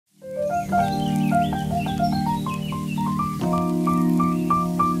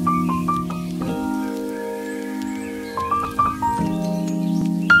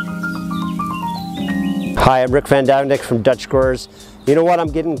Hi, I'm Rick Van Dyke from Dutch Growers. You know what, I'm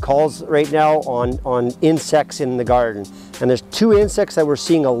getting calls right now on insects in the garden. And there's two insects that we're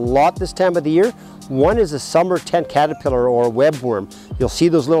seeing a lot this time of the year. One is a summer tent caterpillar or webworm. You'll see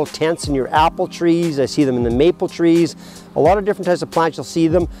those little tents in your apple trees. I see them in the maple trees. A lot of different types of plants, you'll see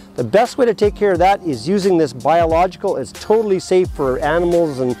them. The best way to take care of that is using this biological. It's totally safe for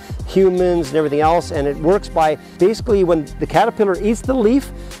animals and humans and everything else. And it works by basically when the caterpillar eats the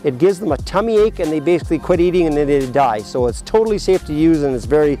leaf, it gives them a tummy ache and they basically quit eating and then they die. So it's totally safe to use and it's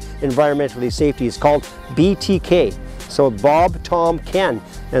very environmentally safe. It's called BTK. So Bob, Tom, Ken.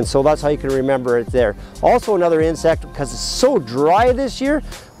 And so that's how you can remember it there. Also another insect, because it's so dry this year,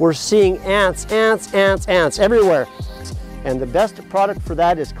 we're seeing ants everywhere. And the best product for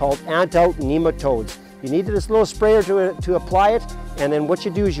that is called Out Nematodes. You need this little sprayer to apply it, and then what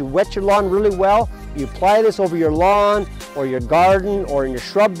you do is you wet your lawn really well. You apply this over your lawn or your garden or in your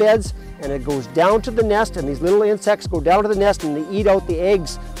shrub beds, and it goes down to the nest, and these little insects go down to the nest and they eat out the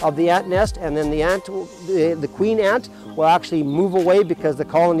eggs of the ant nest, and then the queen ant will actually move away because the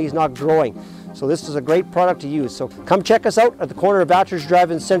colony is not growing. So this is a great product to use. So come check us out at the corner of Bachelor's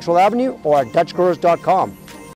Drive in Central Avenue or at DutchGrowers.com.